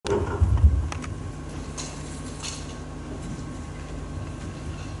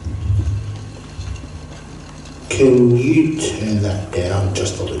Can you turn that down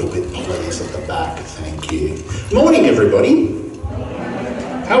just a little bit, please, at the back? Thank you. Morning, everybody.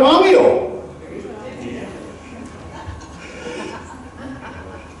 How are we all?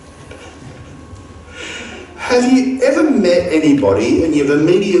 Have you ever met anybody and you've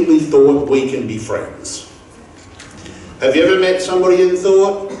immediately thought we can be friends? Have you ever met somebody and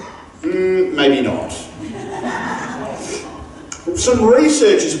thought, maybe not? Some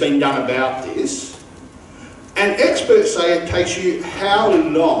research has been done about this, and experts say it takes you how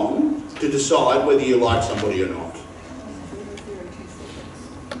long to decide whether you like somebody or not?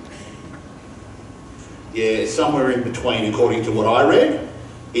 Yeah, somewhere in between, according to what I read.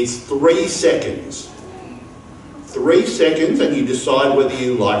 It's 3 seconds. 3 seconds and you decide whether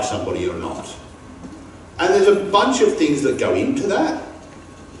you like somebody or not. And there's a bunch of things that go into that.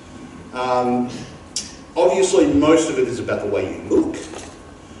 Obviously, most of it is about the way you look.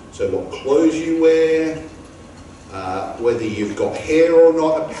 So what clothes you wear, whether you've got hair or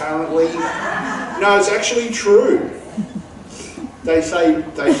not, apparently. No, it's actually true. They say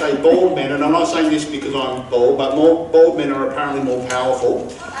bald men, and I'm not saying this because I'm bald, but bald men are apparently more powerful.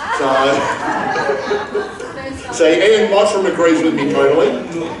 So Ian Mottram agrees with me totally.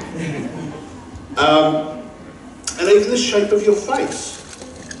 And even the shape of your face,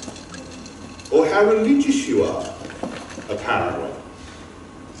 or how religious you are, apparently.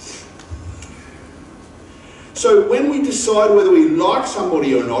 So when we decide whether we like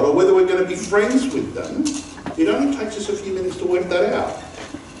somebody or not, or whether we're going to be friends with them, it only takes us a few minutes to work that out.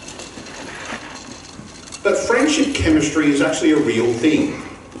 But friendship chemistry is actually a real thing.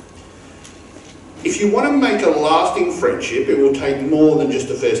 If you want to make a lasting friendship, it will take more than just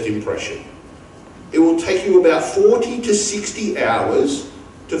a first impression. It will take you about 40 to 60 hours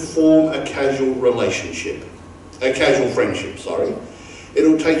to form a casual relationship. A casual friendship, sorry.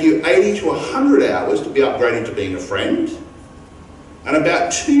 It'll take you 80 to 100 hours to be upgraded to being a friend, and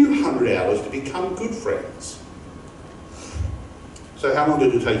about 200 hours to become good friends. So how long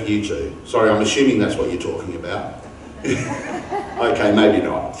did it take you two? Sorry, I'm assuming that's what you're talking about. Okay, maybe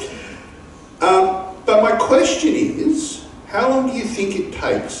not. But my question is, how long do you think it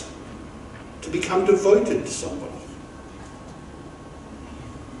takes to become devoted to somebody?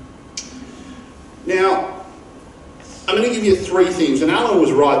 Now, I'm going to give you 3 things, and Alan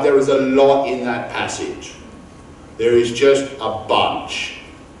was right, there is a lot in that passage. There is just a bunch.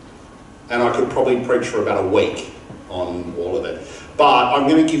 And I could probably preach for about a week on all of it. But I'm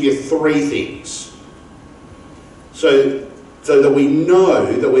going to give you 3 things. So that we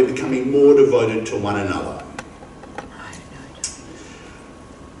know that we're becoming more devoted to one another.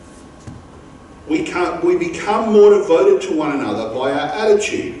 We become more devoted to one another by our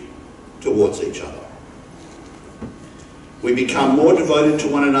attitude towards each other. We become more devoted to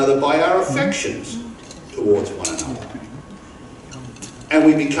one another by our affections towards one another. And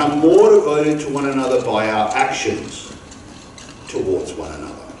we become more devoted to one another by our actions towards one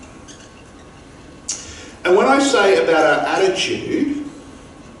another. And when I say about our attitude,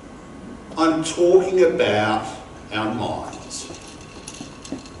 I'm talking about our minds.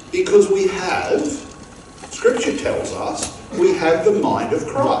 Because we have, Scripture tells us, we have the mind of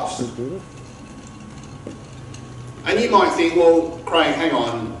Christ. And you might think, well, Craig, hang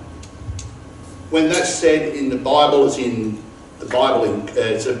on. When that's said in the Bible, it's in the Bible,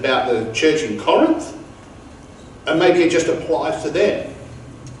 it's about the church in Corinth, and maybe it just applies to them.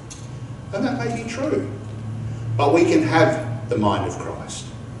 And that may be true. But we can have the mind of Christ,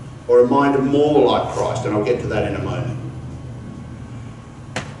 or a mind more like Christ, and I'll get to that in a moment.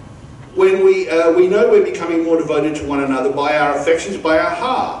 When we know we're becoming more devoted to one another by our affections, by our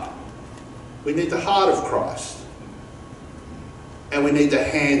heart. We need the heart of Christ. And we need the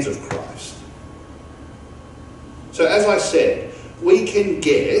hands of Christ. So as I said, we can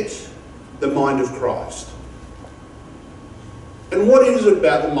get the mind of Christ. And what is it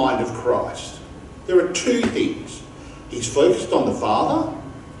about the mind of Christ? There are 2 things. He's focused on the Father,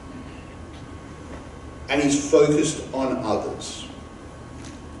 and he's focused on others.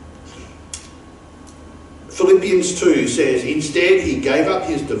 Philippians 2 says, instead he gave up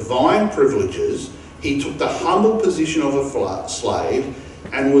his divine privileges, he took the humble position of a slave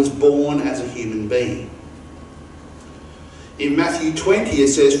and was born as a human being. In Matthew 20 it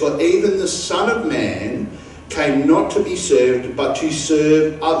says, for even the Son of Man came not to be served, but to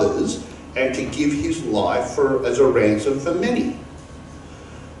serve others and to give his life as a ransom for many.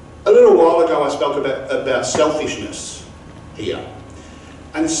 A little while ago I spoke about selfishness here.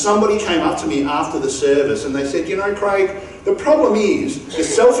 And somebody came up to me after the service and they said, you know, Craig, the problem is the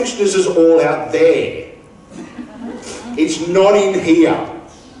selfishness is all out there. It's not in here.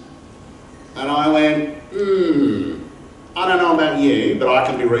 And I went, I don't know about you, but I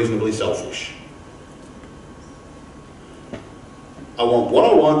can be reasonably selfish. I want what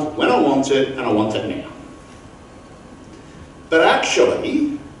I want, when I want it, and I want it now. But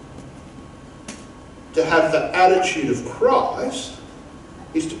actually, to have the attitude of Christ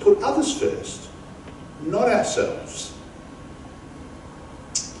is to put others first, not ourselves.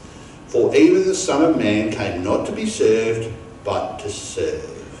 For even the Son of Man came not to be served, but to serve.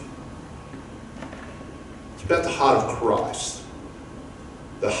 It's about the heart of Christ.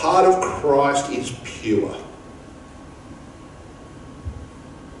 The heart of Christ is pure.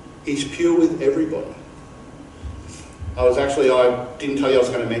 He's pure with everybody. I didn't tell you I was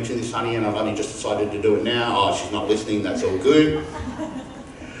going to mention this, honey, and I've only just decided to do it now. Oh, she's not listening, that's all good.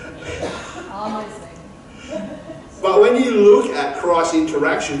 I'm listening. But when you look at Christ's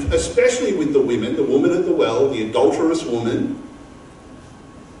interactions, especially with the women, the woman at the well, the adulterous woman,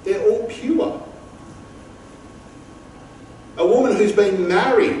 they're all pure. A woman who's been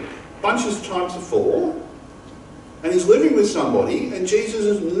married bunches of times before and is living with somebody, and Jesus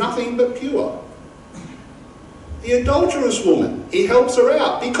is nothing but pure. The adulterous woman, he helps her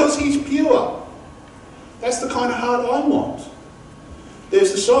out because he's pure. That's the kind of heart I want.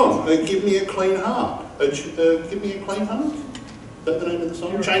 There's the song, Give Me a Clean Heart. Give Me a Clean Heart? Is that the name of the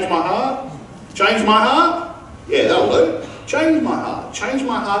song? Change My Heart? Change my heart? Yeah, that'll do. Change my heart. Change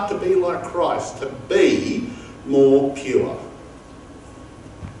my heart to be like Christ, to be more pure.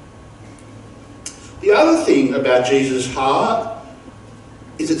 The other thing about Jesus' heart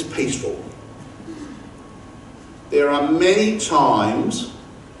is it's peaceful. There are many times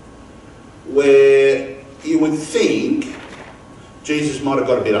where you would think Jesus might have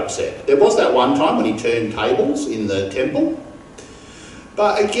got a bit upset. There was that one time when he turned tables in the temple.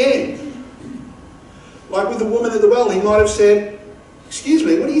 But again, like with the woman at the well, he might have said, "Excuse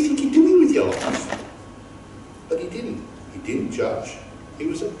me, what do you think you're doing with your life?" But he didn't. He didn't judge. He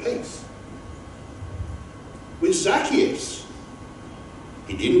was at peace. With Zacchaeus,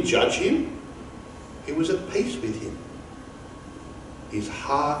 he didn't judge him. He was at peace with him. His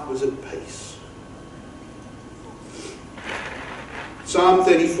heart was at peace. Psalm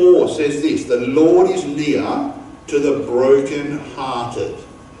 34 says this, "The Lord is near to the broken-hearted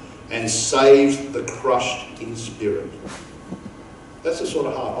and saves the crushed in spirit." That's the sort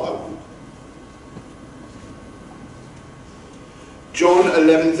of heart I want. John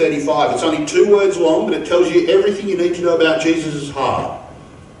 11:35. It's only 2 words long, but it tells you everything you need to know about Jesus' heart.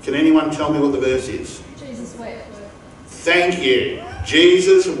 Can anyone tell me what the verse is? Jesus wept. Thank you.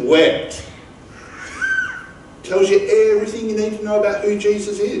 Jesus wept. Tells you everything you need to know about who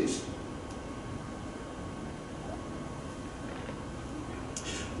Jesus is.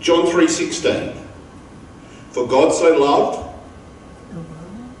 John 3:16. For God so loved...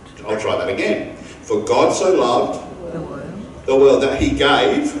 I'll try that again. For God so loved the world that he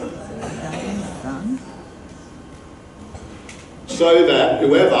gave, so that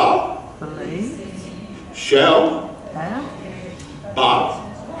whoever shall, but,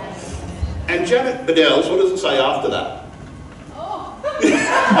 and Janet Bedell's, what does it say after that?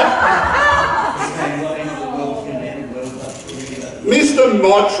 Mr.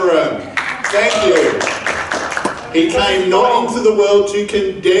 Mottram, thank you. He came not into the world to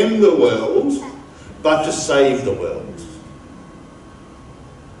condemn the world, but to save the world.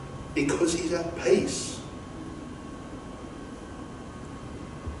 Because he's at peace.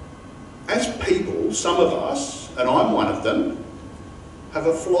 As people, some of us, and I'm one of them, have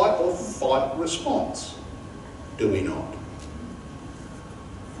a flight or fight response. Do we not?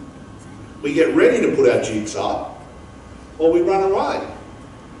 We get ready to put our dukes up, or we run away.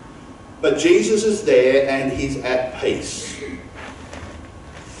 But Jesus is there and he's at peace.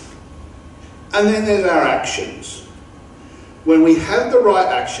 And then there's our actions. When we have the right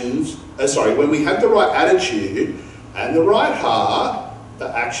actions, when we have the right attitude and the right heart, the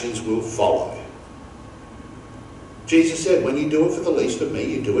actions will follow. Jesus said, when you do it for the least of me,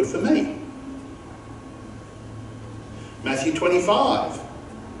 you do it for me. Matthew 25,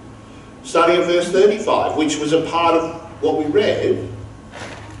 starting at verse 35, which was a part of what we read.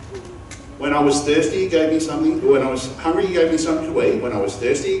 When I was thirsty, you gave me something. When I was hungry, you gave me something to eat. When I was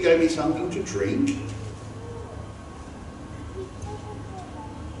thirsty, you gave me something to drink.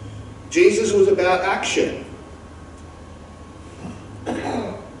 Jesus was about action.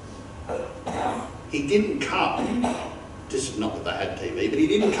 He didn't come, just not that they had TV, but he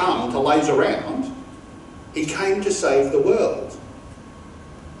didn't come to laze around. He came to save the world.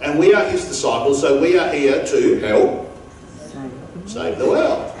 And we are his disciples, so we are here to help save the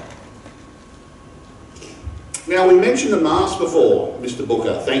world. Now, we mentioned the Mass before, Mr.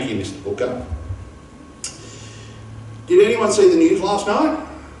 Booker. Thank you, Mr. Booker. Did anyone see the news last night?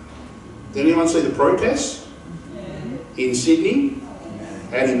 Did anyone see the protests in Sydney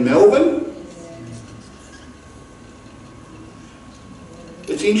and in Melbourne?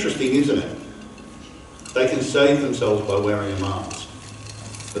 It's interesting, isn't it? They can save themselves by wearing a mask,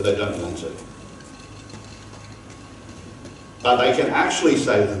 but they don't want to. But they can actually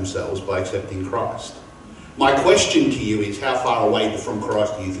save themselves by accepting Christ. My question to you is, how far away from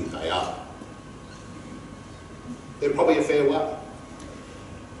Christ do you think they are? They're probably a fair way.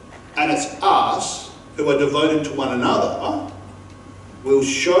 And it's us who are devoted to one another will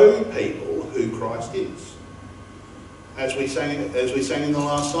show people who Christ is. As we sang in the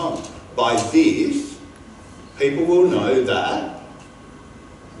last song, by this, people will know that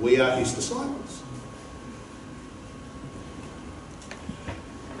we are his disciples.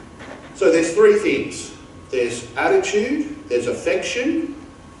 So there's three things. There's attitude, there's affection,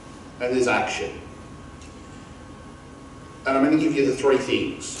 and there's action. And I'm going to give you the three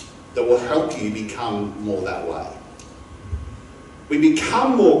things that will help you become more that way. We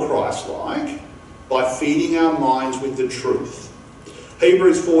become more Christ-like by feeding our minds with the truth.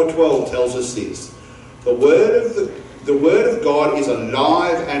 Hebrews 4:12 tells us this. The word of God is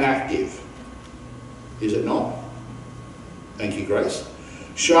alive and active. Is it not? Thank you, Grace.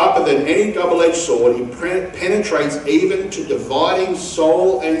 Sharper than any double-edged sword, it penetrates even to dividing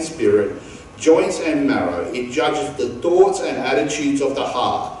soul and spirit, joints and marrow. It judges the thoughts and attitudes of the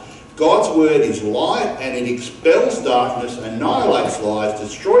heart. God's word is light, and it expels darkness, annihilates lies,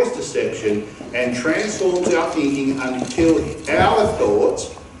 destroys deception, and transforms our thinking until our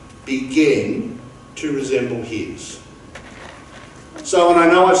thoughts begin to resemble his. So, and I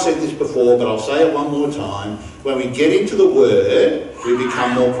know I've said this before, but I'll say it one more time. When we get into the word, we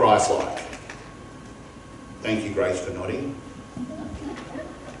become more Christ-like. Thank you, Grace, for nodding.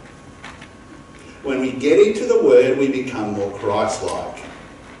 When we get into the word, we become more Christ-like.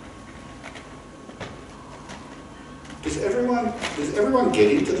 Does everyone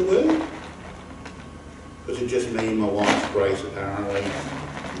get into the word? Or is it just me and my wife, Grace, apparently?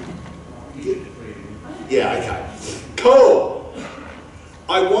 Yeah, okay. Cool.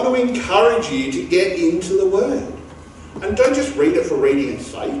 I want to encourage you to get into the word. And don't just read it for reading its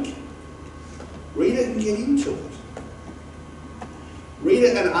sake. Read it and get into it. Read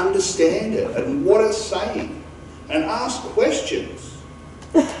it and understand it and what it's saying. And ask questions.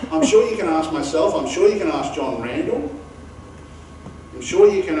 I'm sure you can ask myself. I'm sure you can ask John Randall. I'm sure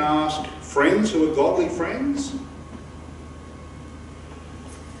you can ask friends who are godly friends.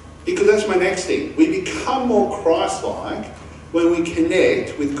 Because that's my next thing. We become more Christ-like when we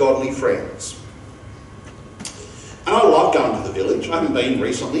connect with godly friends. And I love going to the village. I haven't been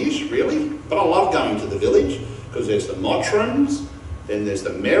recently-ish, really, but I love going to the village because there's the Mottrams, then there's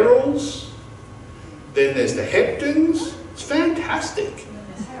the Merrills, then there's the Heptons. It's fantastic.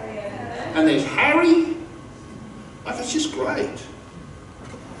 And there's Harry. Like, it's just great.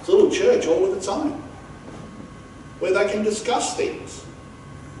 It's a little church all of its own, where they can discuss things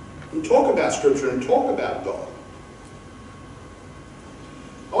and talk about Scripture and talk about God.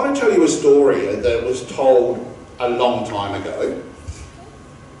 I want to tell you a story that was told a long time ago.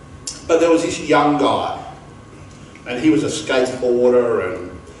 But there was this young guy, and he was a skateboarder,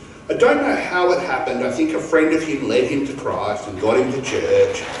 and I don't know how it happened. I think a friend of him led him to Christ and got him to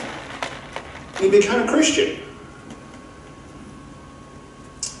church. He became a Christian.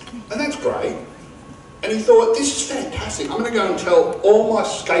 And that's great. And he thought, this is fantastic. I'm going to go and tell all my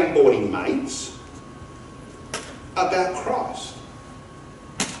skateboarding mates about Christ.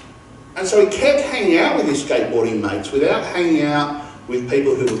 And so he kept hanging out with his skateboarding mates without hanging out with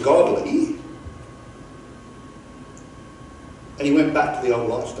people who were godly. And he went back to the old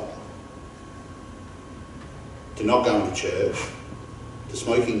lifestyle. To not going to church, to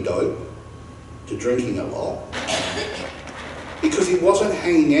smoking dope, to drinking a lot. Because he wasn't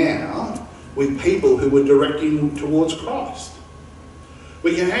hanging out with people who were directing him towards Christ.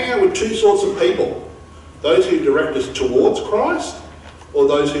 We can hang out with two sorts of people. Those who direct us towards Christ, or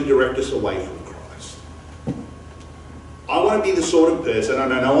those who direct us away from Christ. I want to be the sort of person,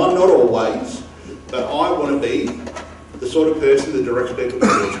 and I know I'm not always, but I want to be the sort of person that directs people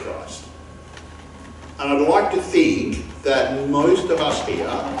towards Christ. And I'd like to think that most of us here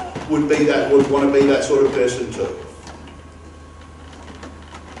would want to be that sort of person too.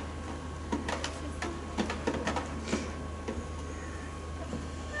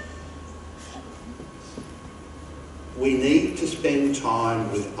 We need to spend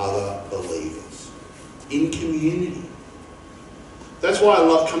time with other believers in community. That's why I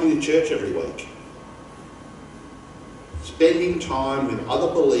love coming to church every week. spending time with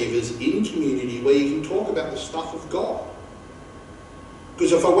other believers in community where you can talk about the stuff of God.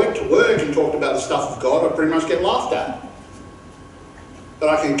 Because if I went to work and talked about the stuff of God, I'd pretty much get laughed at. But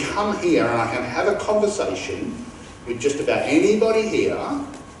I can come here and I can have a conversation with just about anybody here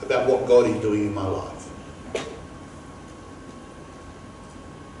about what God is doing in my life.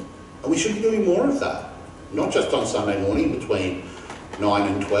 And we should be doing more of that. Not just on Sunday morning between 9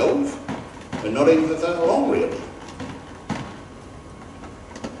 and 12, and not even for that long, really.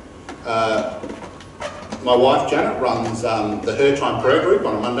 My wife Janet runs the Her Time prayer group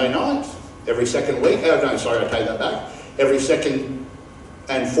on a Monday night, every second week. Oh no, sorry, I take that back. Every second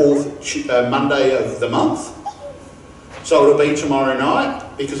and fourth Monday of the month. So it'll be tomorrow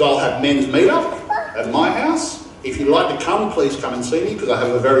night, because I'll have men's meet-up at my house. If you'd like to come, please come and see me, because I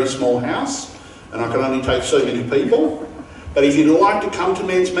have a very small house and I can only take so many people. But if you'd like to come to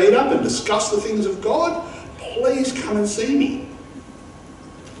men's meet-up and discuss the things of God, please come and see me.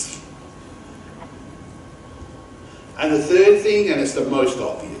 And the third thing, and it's the most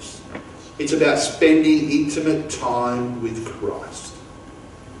obvious, it's about spending intimate time with Christ.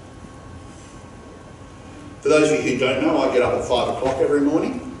 For those of you who don't know, I get up at 5 o'clock every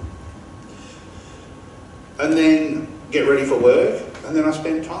morning and then get ready for work, and then I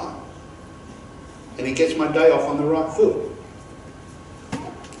spend time. And it gets my day off on the right foot.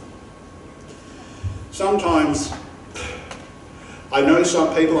 Sometimes, I know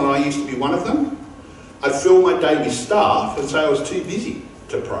some people, and I used to be one of them, I'd fill my day with stuff and say I was too busy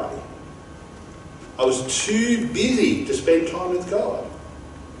to pray. I was too busy to spend time with God.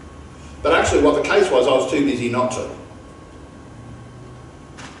 But actually what the case was, I was too busy not to.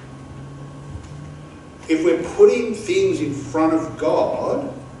 If we're putting things in front of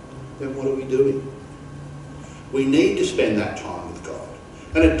God, then what are we doing? We need to spend that time with God.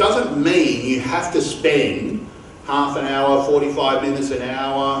 And it doesn't mean you have to spend half an hour, 45 minutes, an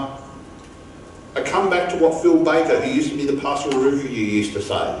hour. I come back to what Phil Baker, who used to be the pastoral review, used to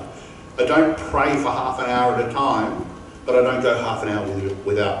say. I don't pray for half an hour at a time, but I don't go half an hour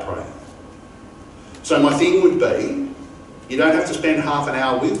without praying. So my thing would be, you don't have to spend half an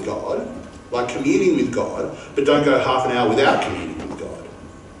hour with God, like communing with God, but don't go half an hour without communing with God.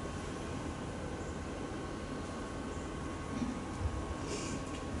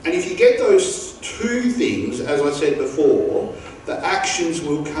 And if you get those two things, as I said before, the actions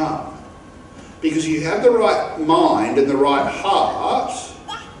will come. Because if you have the right mind and the right heart,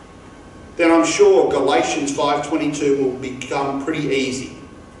 then I'm sure Galatians 5:22 will become pretty easy.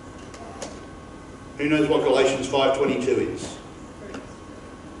 Who knows what Galatians 5:22 is?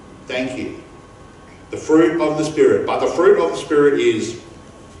 Thank you. The fruit of the Spirit. But the fruit of the Spirit is...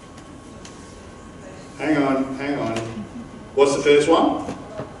 Hang on. What's the first one?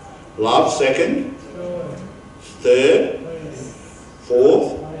 Love. Second. Third.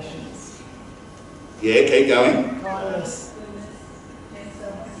 Fourth. Yeah, keep going. Kindness.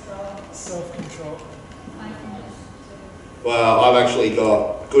 Self-control. Well, I've actually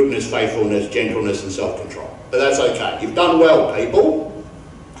got goodness, faithfulness, gentleness and self-control. But that's okay. You've done well, people.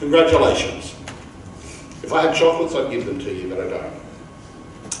 Congratulations. If I had chocolates, I'd give them to you, but I don't.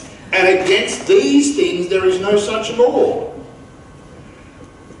 And against these things there is no such law.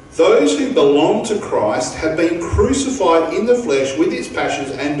 Those who belong to Christ have been crucified in the flesh with its passions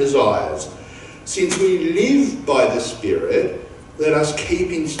and desires. Since we live by the Spirit, let us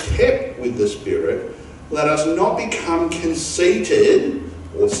keep in step with the Spirit. Let us not become conceited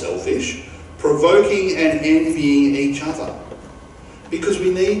or selfish, provoking and envying each other. Because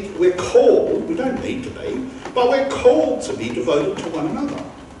we're called, we don't need to be, but we're called to be devoted to one another.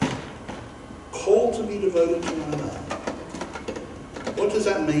 Called to be devoted to one another. What does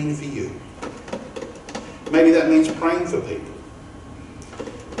that mean for you? Maybe that means praying for people.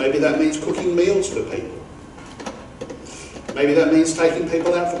 Maybe that means cooking meals for people. Maybe that means taking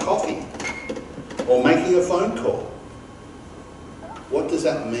people out for coffee or making a phone call. What does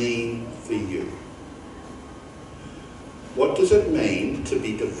that mean for you? What does it mean to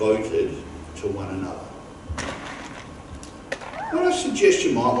be devoted to one another? What I suggest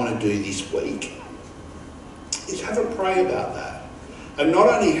you might want to do this week is have a pray about that. And not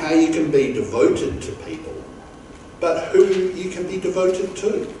only how you can be devoted to people, but who you can be devoted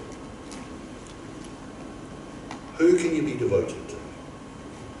to. Who can you be devoted to?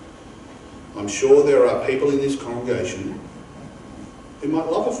 I'm sure there are people in this congregation who might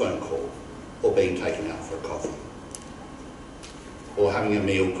love a phone call, or being taken out for a coffee, or having a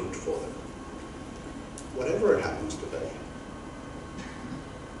meal cooked for them. Whatever it happens to be.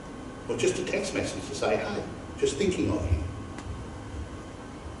 Or just a text message to say, hey, just thinking of you.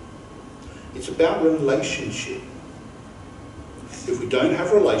 It's about relationship. If we don't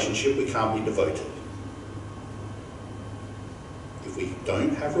have a relationship, we can't be devoted. If we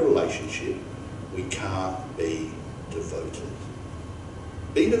don't have a relationship, we can't be devoted.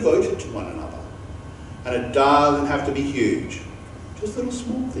 Be devoted to one another. And it doesn't have to be huge. Just little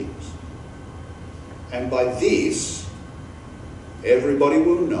small things. And by this, everybody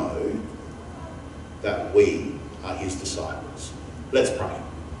will know that we are his disciples. Let's pray.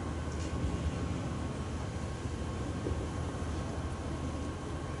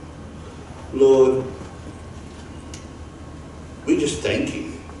 Lord, we just thank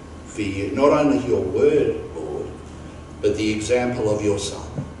you for not only your word, Lord, but the example of your Son.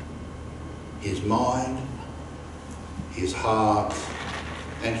 His mind, his heart,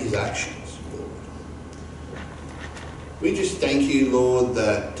 and his actions, Lord. We just thank you, Lord,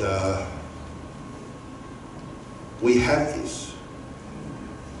 that we have this.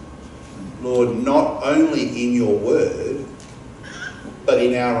 Lord, not only in your word, but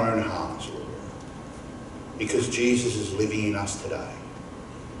in our own hearts, Lord. Because Jesus is living in us today.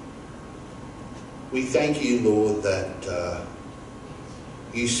 We thank you, Lord, that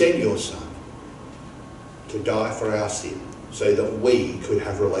you sent your Son to die for our sin so that we could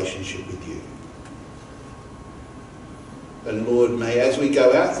have a relationship with you. And Lord, may as we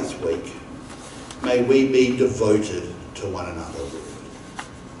go out this week, may we be devoted to one another, Lord.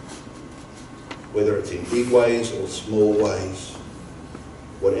 Whether it's in big ways or small ways,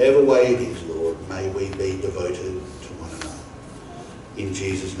 whatever way it is, Lord, may we be devoted to one another. In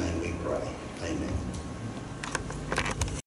Jesus' name we pray. Amen.